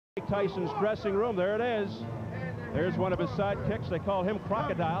Mike Tyson's dressing room. There it is. There's one of his sidekicks. They call him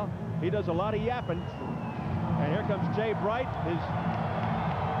Crocodile. He does a lot of yapping. And here comes Jay Bright.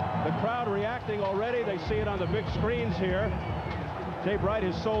 The crowd reacting already. They see it on the big screens here. Jay Bright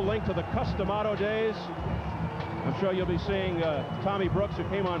is so linked to the Custom Auto days. I'm sure you'll be seeing Tommy Brooks, who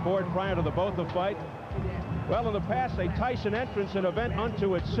came on board prior to the Botha fight. Well, in the past, a Tyson entrance, an event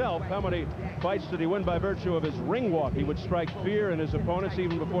unto itself. How many fights did he win by virtue of his ring walk? He would strike fear in his opponents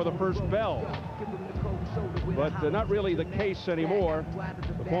even before the first bell. But not really the case anymore.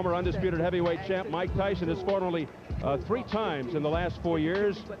 The former undisputed heavyweight champ Mike Tyson has fought only 3 times in the last 4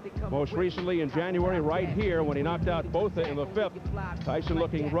 years. Most recently in January, right here, when he knocked out Botha in the 5th. Tyson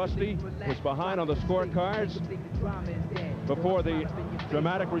looking rusty, was behind on the scorecards before the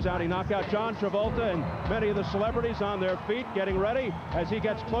dramatic resounding knockout. John Travolta and many of the celebrities on their feet getting ready as he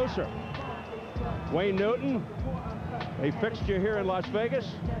gets closer. Wayne Newton, a fixture here in Las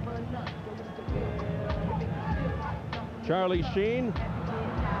Vegas. Charlie Sheen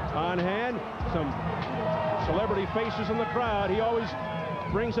on hand. Some celebrity faces in the crowd. He always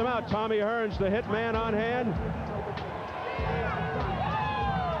brings them out. Tommy Hearns, the hitman, on hand.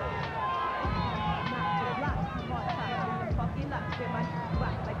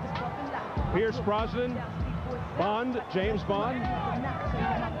 Pierce Brosnan, Bond, James Bond.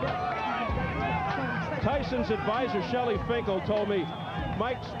 Tyson's advisor, Shelley Finkel, told me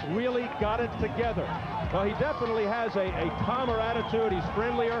Mike's really got it together. Well, he definitely has a calmer attitude. He's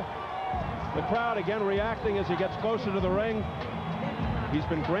friendlier. The crowd again reacting as he gets closer to the ring. He's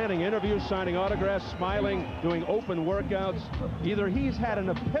been granting interviews, signing autographs, smiling, doing open workouts. Either he's had an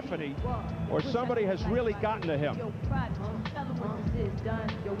epiphany or somebody has really gotten to him.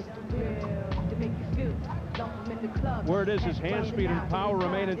 Word is his hand speed and power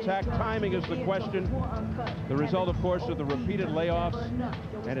remain intact. Timing is the question. The result, of course, of the repeated layoffs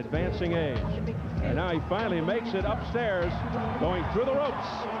and advancing age. And now he finally makes it upstairs, going through the ropes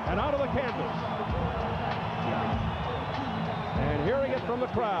and out of the canvas. And hearing it from the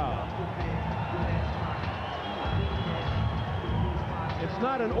crowd. It's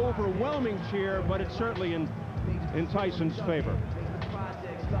not an overwhelming cheer, but it's certainly in Tyson's favor.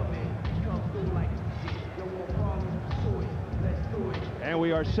 And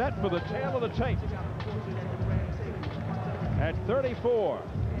we are set for the tail of the tape. At 34,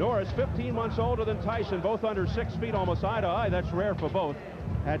 Norris, 15 months older than Tyson, both under 6 feet, almost eye to eye. That's rare for both.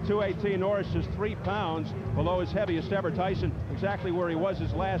 At 218, Norris is 3 pounds below his heaviest ever. Tyson exactly where he was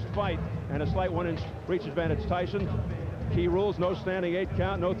his last fight, and a slight 1-inch reach advantage. Tyson, key rules: no standing 8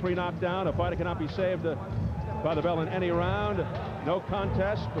 count, no 3 knockdown. A fighter cannot be saved by the bell in any round. No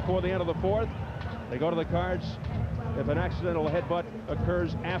contest before the end of the 4th. They go to the cards if an accidental headbutt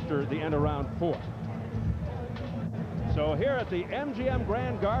occurs after the end of round 4. So here at the MGM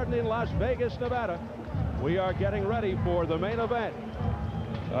Grand Garden in Las Vegas, Nevada, we are getting ready for the main event.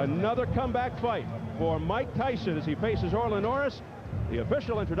 Another comeback fight for Mike Tyson as he faces Orlin Norris. The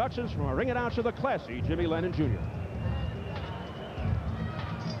official introductions from our ring announcer, the classy Jimmy Lennon Jr.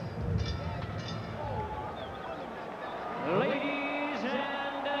 Ladies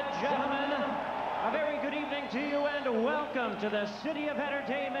and gentlemen, a very good evening to you and welcome to the City of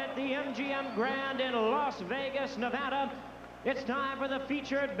Entertainment, the MGM Grand in Las Vegas, Nevada. It's time for the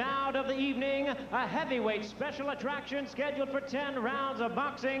featured bout of the evening, a heavyweight special attraction scheduled for 10 rounds of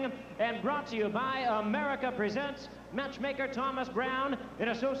boxing and brought to you by America Presents, matchmaker Thomas Brown, in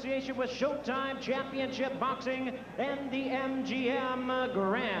association with Showtime Championship Boxing and the MGM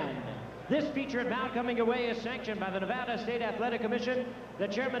Grand. This featured bout coming your way is sanctioned by the Nevada State Athletic Commission. The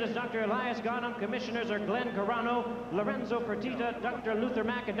chairman is Dr. Elias Ghanem. Commissioners are Glenn Carano, Lorenzo Fertitta, Dr. Luther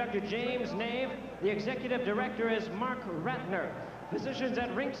Mack, and Dr. James Nave. The executive director is Mark Ratner. Physicians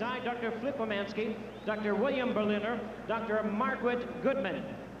at ringside, Dr. Flip Omansky, Dr. William Berliner, Dr. Margaret Goodman.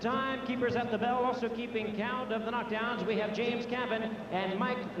 Timekeepers at the bell, also keeping count of the knockdowns. We have James Cavan and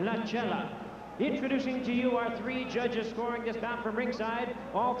Mike Lachella. Introducing to you our 3 judges scoring this bout from ringside,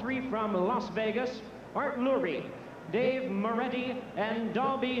 all 3 from Las Vegas: Art Lurie, Dave Moretti, and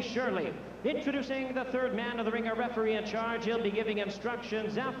Dalby Shirley. Introducing the 3rd man of the ring, a referee in charge. He'll be giving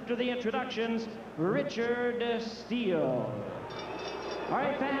instructions after the introductions, Richard Steele. All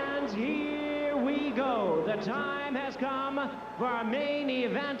right, fans, here we go. The time has come for our main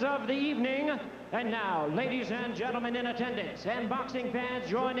event of the evening. And now, ladies and gentlemen in attendance and boxing fans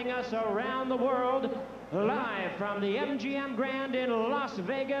joining us around the world, live from the MGM Grand in Las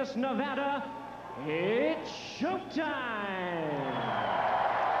Vegas, Nevada, it's showtime!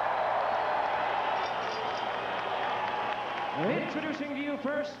 Introducing to you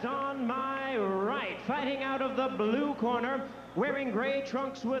first on my right, fighting out of the blue corner, wearing gray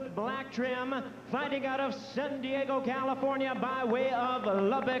trunks with black trim, fighting out of San Diego, California by way of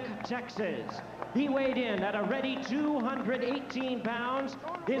Lubbock, Texas. He weighed in at a ready 218 pounds.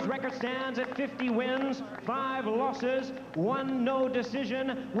 His record stands at 50 wins, 5 losses, 1 no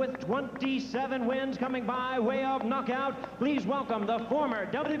decision, with 27 wins coming by way of knockout. Please welcome the former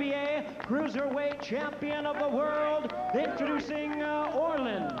WBA Cruiserweight Champion of the World, introducing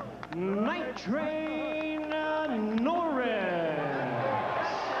Orlin Night Train Norris.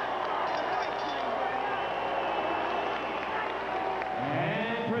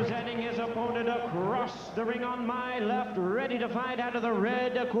 Presenting his opponent across the ring on my left, ready to fight out of the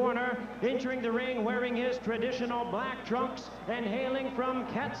red corner, entering the ring wearing his traditional black trunks and hailing from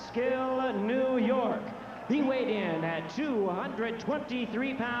Catskill, New York. He weighed in at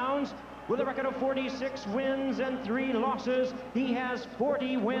 223 pounds. With a record of 46 wins and 3 losses, he has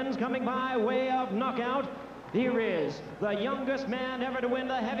 40 wins coming by way of knockout. Here is the youngest man ever to win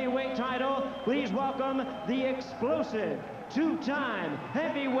the heavyweight title. Please welcome the explosive 2-time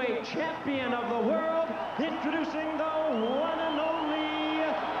heavyweight champion of the world, introducing the one and only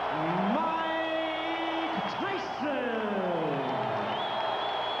Mike Tyson.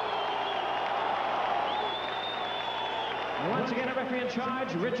 Once again, a referee in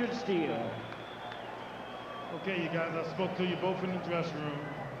charge, Richard Steele. Okay, you guys, I spoke to you both in the dressing room.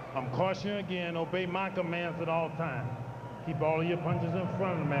 I'm cautioning again, obey my commands at all times. Keep all of your punches in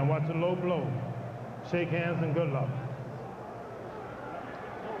front of the man. Watch the low blow. Shake hands and good luck.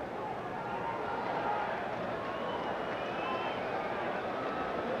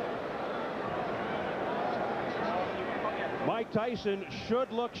 Mike Tyson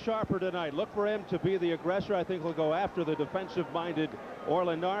should look sharper tonight. Look for him to be the aggressor. I think he'll go after the defensive-minded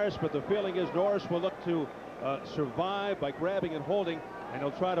Orlin Norris, but the feeling is Norris will look to survive by grabbing and holding, and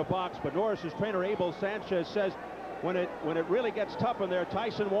he'll try to box. But Norris's trainer, Abel Sanchez, says when it really gets tough in there,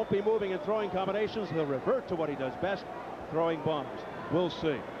 Tyson won't be moving and throwing combinations. He'll revert to what he does best, throwing bombs. We'll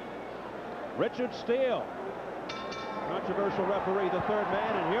see. Richard Steele, controversial referee, the third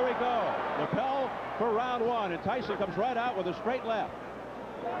man, and here we go. Lapel for round 1, and Tyson comes right out with a straight left.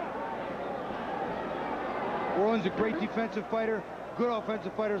 Orlin's a great defensive fighter, good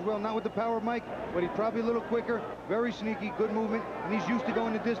offensive fighter as well. Not with the power of Mike, but he's probably a little quicker, very sneaky, good movement, and he's used to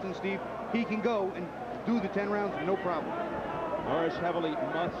going the distance, Steve. He can go and do the 10 rounds, no problem. Norris heavily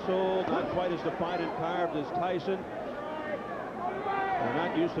muscled, not quite as defined and carved as Tyson. They're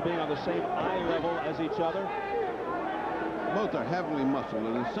not used to being on the same eye level as each other. Both are heavily muscled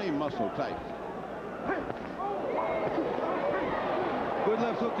and the same muscle type. Good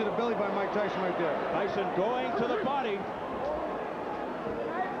left hook to the belly by Mike Tyson right there. Tyson going to the body.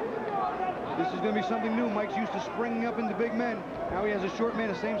 This is going to be something new. Mike's used to springing up into big men. Now he has a short man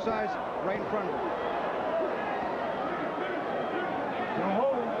the same size right in front of him.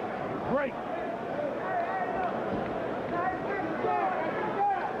 Great.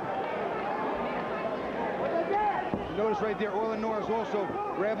 Notice right there, Orlin Norris also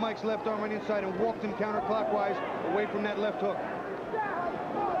grabbed Mike's left arm on the inside and walked him counterclockwise away from that left hook.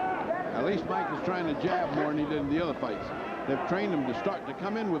 At least Mike is trying to jab more than he did in the other fights. They've trained him to start to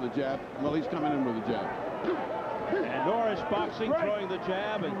come in with a jab. Well, he's coming in with a jab. And Norris boxing, throwing the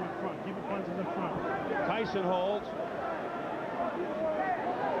jab, and Keep your punches in front. Tyson holds.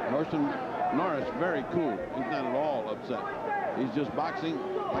 Norris very cool. He's not at all upset. He's just boxing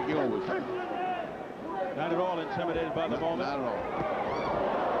like he always does. Not at all intimidated by the moment. Not at all.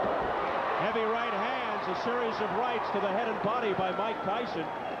 Heavy right hands, a series of rights to the head and body by Mike Tyson,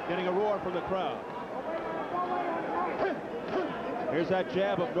 getting a roar from the crowd. Here's that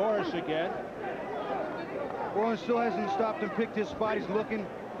jab of Norris again. Orlin still hasn't stopped and picked his spot. He's looking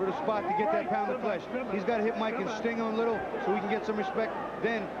for the spot to get that pound of flesh. He's got to hit Mike and sting him a little so he can get some respect.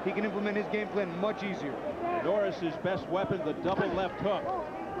 Then he can implement his game plan much easier. Norris's best weapon, the double left hook.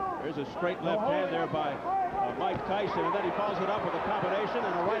 There's a straight left hand there by Mike Tyson, and then he follows it up with a combination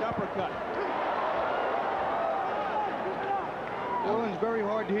and a right uppercut. Orlin's very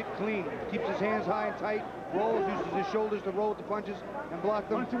hard to hit clean. Keeps his hands high and tight, rolls, uses his shoulders to roll with the punches and block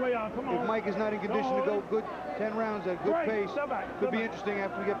them. If Mike is not in condition to go good 10 rounds at good pace, could be interesting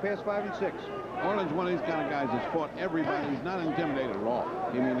after we get past 5 and 6. Orlin's one of these kind of guys that's fought everybody. He's not intimidated at all.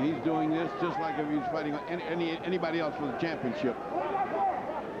 I mean, he's doing this just like if he was fighting anybody else for the championship.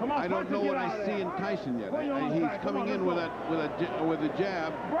 I don't know what I see in Tyson yet. He's coming in with a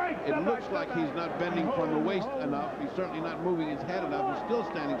jab. It looks like he's not bending from the waist enough. He's certainly not moving his head enough. He's still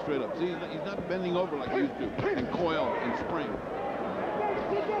standing straight up. See, he's not bending over like he used to and coil and spring.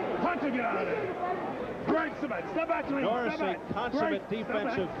 Norris, a consummate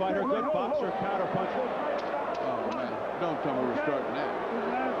defensive fighter, good boxer, counterpuncher. Oh, man. don't tell me we're starting that.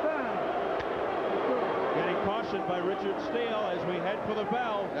 Getting cautioned by Richard Steele as we head for the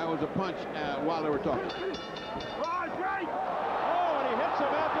bell. That was a punch while they were talking. Oh, and he hits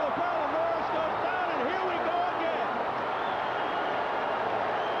him after the bell, and Norris goes down, and here we go again.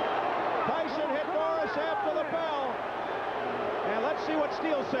 Tyson hit Norris after the bell. And let's see what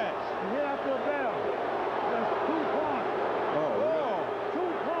Steele says. He hit after the bell. That's 2 points. Oh, 2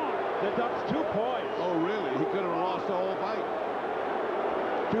 points. deducts 2 points. Oh, really? He could have lost the whole fight.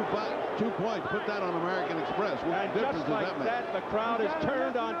 2 points. Put that on American Express. What And difference just does like that make? that, the crowd is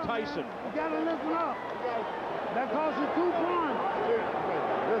turned on Tyson. You got to listen up. That costs you 2 points.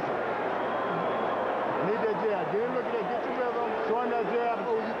 Listen. Need that jab. Get him, look at that. Get your rhythm. Show him that jab.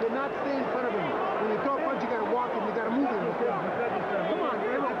 Oh, you cannot stay in front of him. When you throw a punch, you got to walk him. You got to move him. Okay? Come on,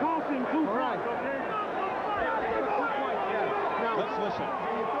 man. It costs him 2 points, okay? Now, Let's listen.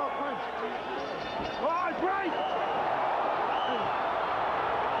 when you throw a punch. Oh, it's right!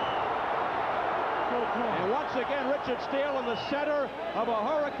 And once again, Richard Steele in the center of a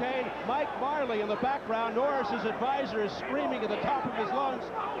hurricane. Mike Marley in the background. Norris's advisor is screaming at the top of his lungs.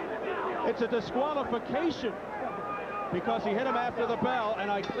 It's a disqualification because he hit him after the bell, and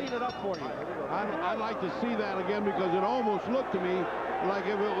I clean it up for you. I'd like to see that again because it almost looked to me like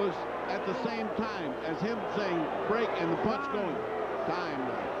if it was at the same time as him saying break and the punch going. Time.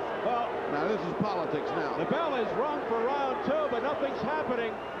 Well, Now this is politics now. the bell is rung for round 2, but nothing's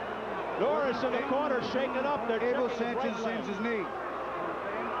happening. Norris in the corner shaking up. They're Abel checking Sanchez right sends leg. his knee.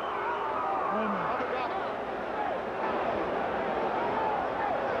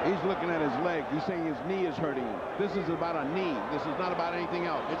 He's looking at his leg. He's saying his knee is hurting him. This is about a knee. This is not about anything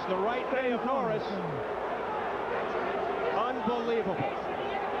else. It's the right knee of Norris. Unbelievable.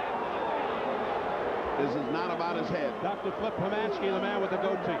 This is not about his head. Dr. Flip Pomansky, the man with the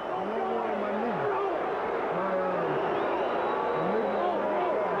goatee.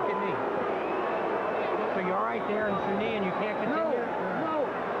 So you're all right there in your knee and you can't continue?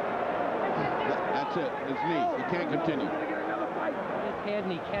 That's it. His knee. He can't continue. His head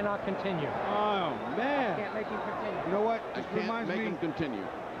and he cannot continue. Oh, man. Can't make him continue. You know what? I This can't reminds make me. him continue.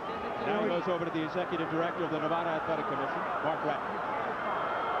 Now he goes over to the executive director of the Nevada Athletic Commission, Mark Ratner.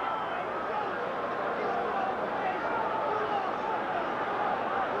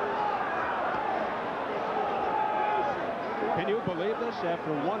 Can you believe this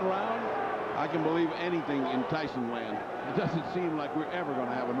after 1 round? I can believe anything in Tyson land. It doesn't seem like we're ever going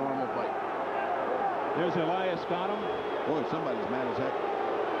to have a normal fight. There's Elias Ghanem Boy, somebody's mad as heck.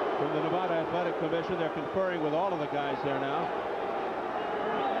 from the Nevada Athletic Commission. They're conferring with all of the guys there now.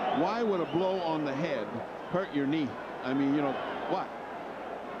 Why would a blow on the head hurt your knee? I mean, you know, what?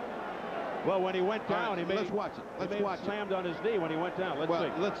 Well, when he went All down, right, he may let's watch it. Let's watch it. slammed on his knee when he went down. Let's Well,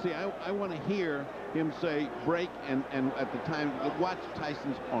 see. let's see. I want to hear him say break and at the time, watch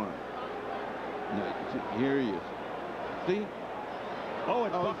Tyson's arm. No, see, here he is. See? Oh,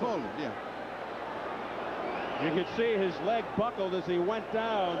 it Oh, he buckled. folded, yeah. You could see his leg buckled as he went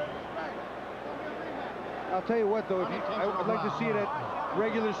down. I'll tell you what, though, I'd like to see it at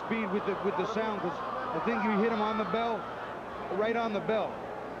regular speed with the sound, because I think you hit him on the bell, right on the bell.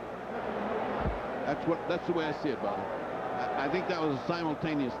 That's the way I see it, brother. I think that was a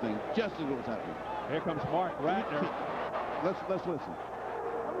simultaneous thing, just as it was happening. Here comes Mark Ratner. Let's listen.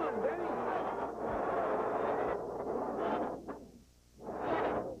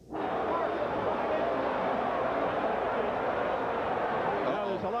 Now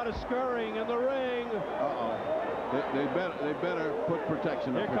there's a lot of scurrying in the ring. Uh-oh. They better put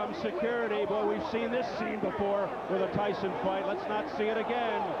protection Here up. comes security. Boy, we've seen this scene before with a Tyson fight. Let's not see it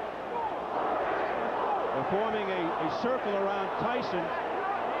again. They're forming a circle around Tyson.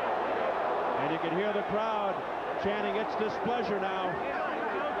 And you can hear the crowd chanting its displeasure now.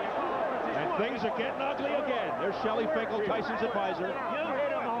 And things are getting ugly again. There's Shelley Finkel, Tyson's advisor.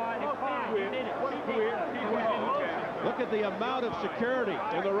 Look at the amount of security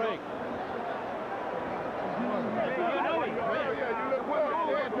in the ring.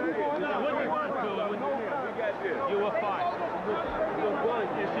 You were fine.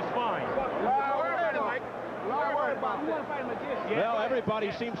 This is fine. Well,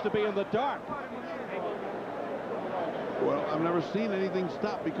 everybody seems to be in the dark. Well, I've never seen anything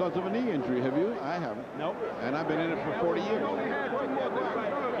stop because of a knee injury. Have you? I haven't. Nope. And I've been in it for 40 years.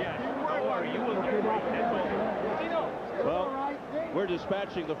 Well, we're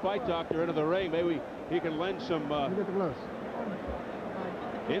dispatching the fight doctor into the ring. Maybe he can lend some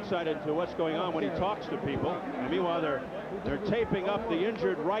insight into what's going on when he talks to people. And meanwhile, they're taping up the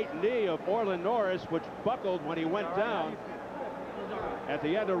injured right knee of Orlin Norris, which buckled when he went down. At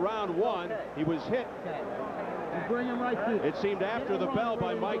the end of round 1, he was hit Bring him right to It seemed after the bell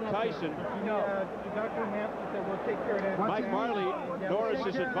by Mike Tyson. Dr. Hampton said we'll take care of that. Mike Marley,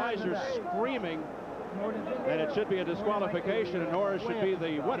 Norris's advisor, screaming that it should be a disqualification and Norris should be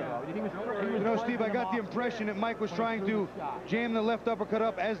the winner. You know, Steve, I got the impression that Mike was trying to jam the left uppercut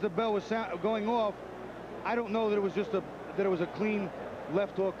up as the bell was going off. I don't know that it was just that it was a clean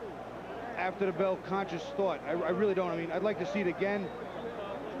left hook after the bell conscious thought. I really don't. I mean, I'd like to see it again.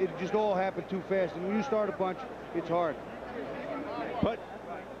 It just all happened too fast. And when you start a punch, it's hard. But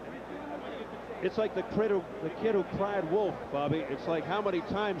it's like the kid who cried wolf, Bobby. It's like, how many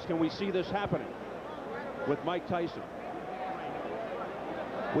times can we see this happening with Mike Tyson?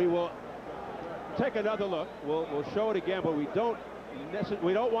 We will take another look. We'll show it again, but we don't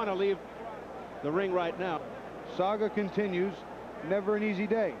want to leave the ring right now. Saga continues. Never an easy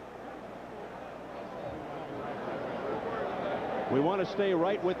day. We want to stay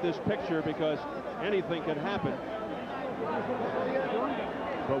right with this picture because anything can happen.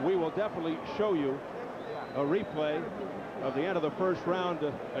 But we will definitely show you a replay of the end of the first round.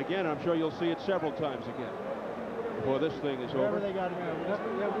 Again, I'm sure you'll see it several times again before this thing is over.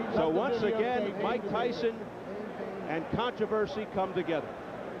 So once again, Mike Tyson and controversy come together.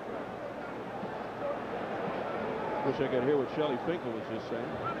 Wish I could hear what Shelly Finkel was just saying.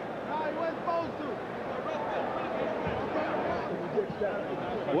 No, he wasn't supposed to.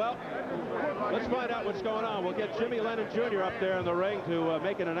 Well, let's find out what's going on. We'll get Jimmy Lennon Jr. up there in the ring to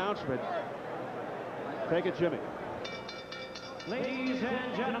make an announcement. Take it, Jimmy. Ladies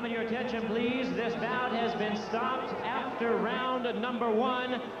and gentlemen, your attention, please. This bout has been stopped after round number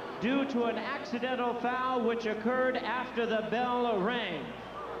 1 due to an accidental foul which occurred after the bell rang.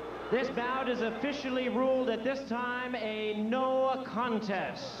 This bout is officially ruled at this time a no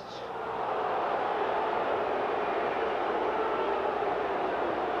contest.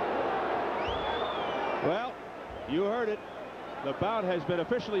 Well, you heard it. The bout has been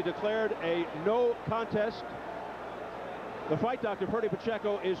officially declared a no contest. The fight doctor, Ferdy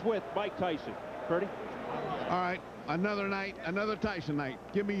Pacheco, is with Mike Tyson. Ferdy? All right, another night, another Tyson night.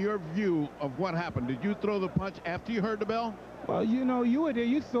 Give me your view of what happened. Did you throw the punch after you heard the bell? Well, you know, you were there.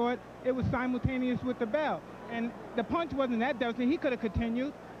 You saw it. It was simultaneous with the bell. And the punch wasn't that devastating. He could have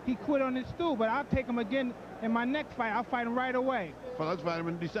continued. He quit on his stool. But I'll take him again in my next fight. I'll fight him right away. Well, let's fight him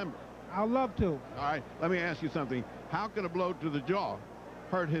in December. I'd love to. All right, let me ask you something. How could a blow to the jaw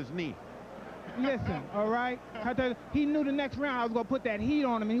hurt his knee? Listen, all right? He knew the next round I was going to put that heat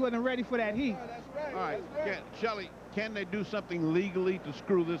on him, and he wasn't ready for that heat. All right, Shelly, can they do something legally to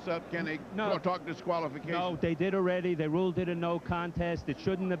screw this up? Can they go talk disqualification? No, they did already. They ruled it a no contest. It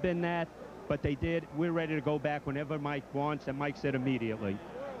shouldn't have been that, but they did. We're ready to go back whenever Mike wants, and Mike said immediately.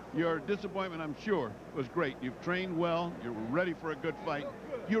 Your disappointment, I'm sure, was great. You've trained well. You're ready for a good fight.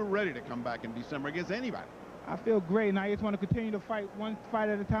 You're ready to come back in December against anybody. I feel great, and I just want to continue to fight one fight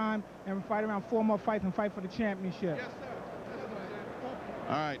at a time and fight around 4 more fights and fight for the championship. Yes, sir.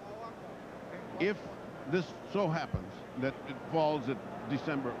 All right. If this so happens that it falls at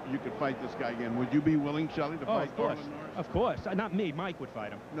December, you could fight this guy again. Would you be willing, Shelly, to fight Orlin Norris? Of course. Not me. Mike would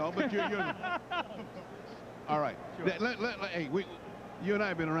fight him. No, but you're all right. Sure. Hey, you and I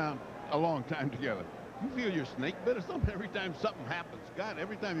have been around a long time together. You feel your snake bit or something every time something happens? God,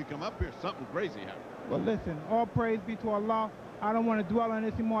 every time you come up here, something crazy happens. Well, listen, all praise be to Allah. I don't want to dwell on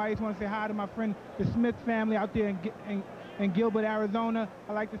this anymore. I just want to say hi to my friend, the Smith family out there in Gilbert, Arizona.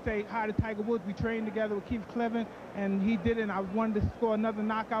 I like to say hi to Tiger Woods. We trained together with Keith Cleveland, and he did it, and I wanted to score another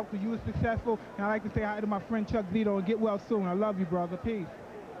knockout because you were successful. And I like to say hi to my friend Chuck Zito, and get well soon. I love you, brother. Peace.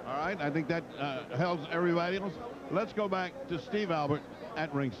 All right, I think that helps everybody else. Let's go back to Steve Albert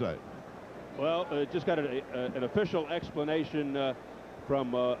at ringside. Well, just got an official explanation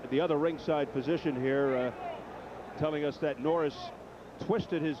from the other ringside physician here, telling us that Norris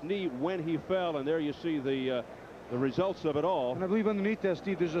twisted his knee when he fell, and there you see the results of it all. And I believe underneath that,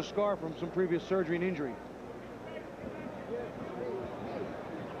 Steve, there's a scar from some previous surgery and injury.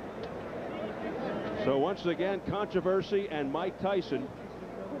 So once again, controversy and Mike Tyson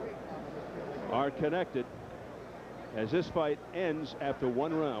are connected as this fight ends after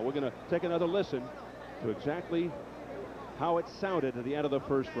 1 round. We're going to take another listen to exactly how it sounded at the end of the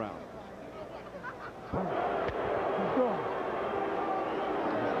first round.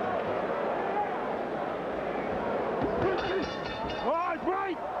 Oh, it's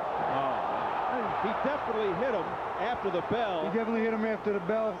right! He definitely hit him after the bell. He definitely hit him after the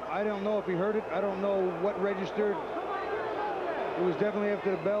bell. I don't know if he heard it. I don't know what registered. It was definitely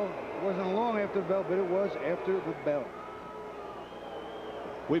after the bell. It wasn't long after the bell, but it was after the bell.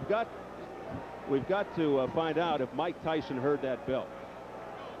 We've got to find out if Mike Tyson heard that bell.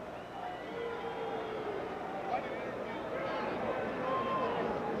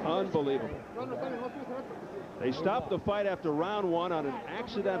 Unbelievable. They stopped the fight after round 1 on an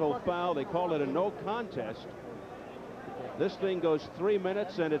accidental foul. They called it a no contest. This thing goes 3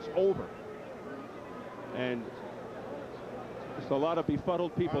 minutes and it's over. And there's a lot of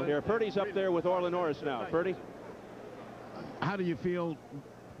befuddled people here. Purdy's up there with Orlin Norris now. Purdy? How do you feel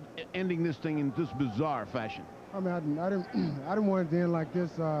ending this thing in this bizarre fashion? I mean, I didn't want it to end like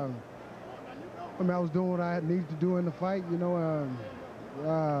this. I mean, I was doing what I needed to do in the fight. You know,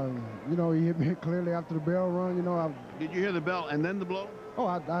 he hit me clearly after the bell rung. You know, Did you hear the bell and then the blow? Oh,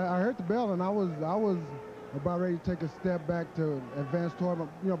 I heard the bell, and I was about ready to take a step back to advance toward him.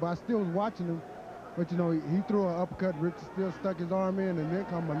 You know, but I still was watching him. But you know, he threw an uppercut. Rick still stuck his arm in, and then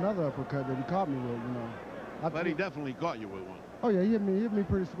come another uppercut that he caught me with. You know, but he definitely caught you with one. Oh yeah, he hit me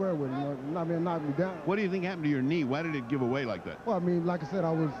pretty square with it. You know, I mean, knocked me down. What do you think happened to your knee? Why did it give away like that? Well, I mean, like I said,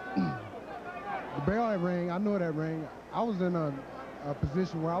 I was the bell that rang. I knew that rang. I was in a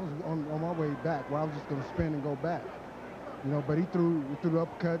position where I was on my way back, where I was just going to spin and go back. You know, but he threw the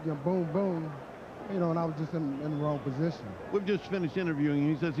uppercut, you know, boom, boom. You know, and I was just in the wrong position. We've just finished interviewing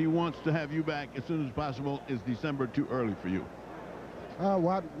him. He says he wants to have you back as soon as possible. Is December too early for you?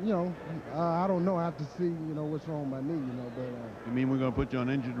 Well, I don't know. I have to see, you know, what's wrong with my knee, you know. But you mean we're going to put you on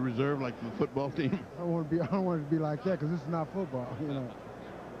injured reserve like the football team? I don't want it to be like that, because this is not football, you know.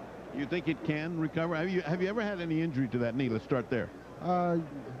 You think it can recover? Have you ever had any injury to that knee? Let's start there. Yeah,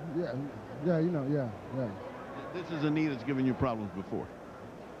 you know, yeah. This is a knee that's given you problems before.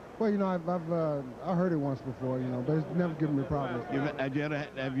 Well, you know, I heard it once before, you know, but it's never given me problems. Have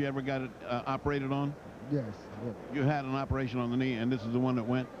you ever got it operated on? Yes. You had an operation on the knee, and this is the one that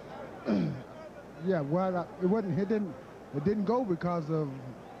went. Yeah. Well, it didn't go because of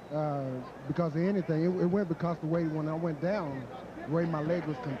anything. It went because the way when I went down, the way my leg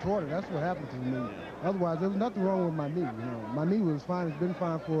was contorted. That's what happened to me. Otherwise, there was nothing wrong with my knee. You know, my knee was fine. It's been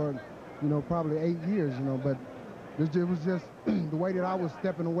fine for, you know, probably 8 years. You know, but it was just the way that I was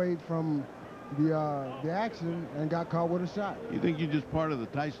stepping away from the action and got caught with a shot. You think you're just part of the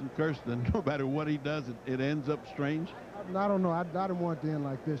Tyson curse? Then no matter what he does, it ends up strange. I don't know. I didn't want it to end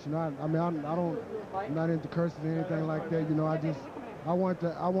like this. You know, I'm not into curses or anything like that. You know, I wanted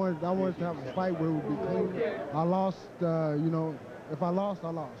to have a fight where it would be clean. I lost. You know, if I lost, I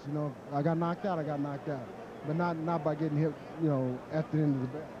lost. You know, if I got knocked out, I got knocked out. But not by getting hit, you know, at the end of the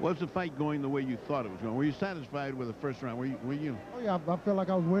bell. Was the fight going the way you thought it was going? Were you satisfied with the first round? Were you? Oh yeah, I felt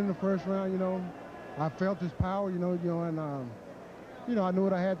like I was winning the first round. You know, I felt his power. You know, and you know, I knew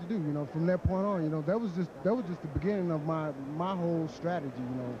what I had to do. You know, from that point on, you know, that was just the beginning of my whole strategy.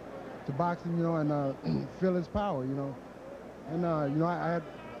 You know, to boxing. You know, and feel his power. You know, and you know, I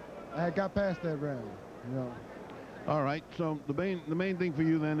had got past that round. You know. All right, so the main thing for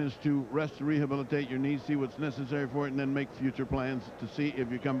you then is to rest and rehabilitate your knee, see what's necessary for it, and then make future plans to see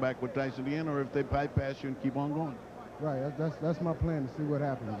if you come back with Tyson again or if they bypass you and keep on going. Right, that's my plan, to see what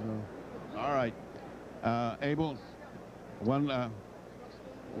happens, you know. All right, Abel,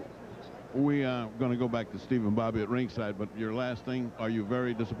 we are going to go back to Steve and Bobby at ringside, but your last thing, are you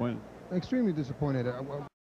very disappointed? Extremely disappointed.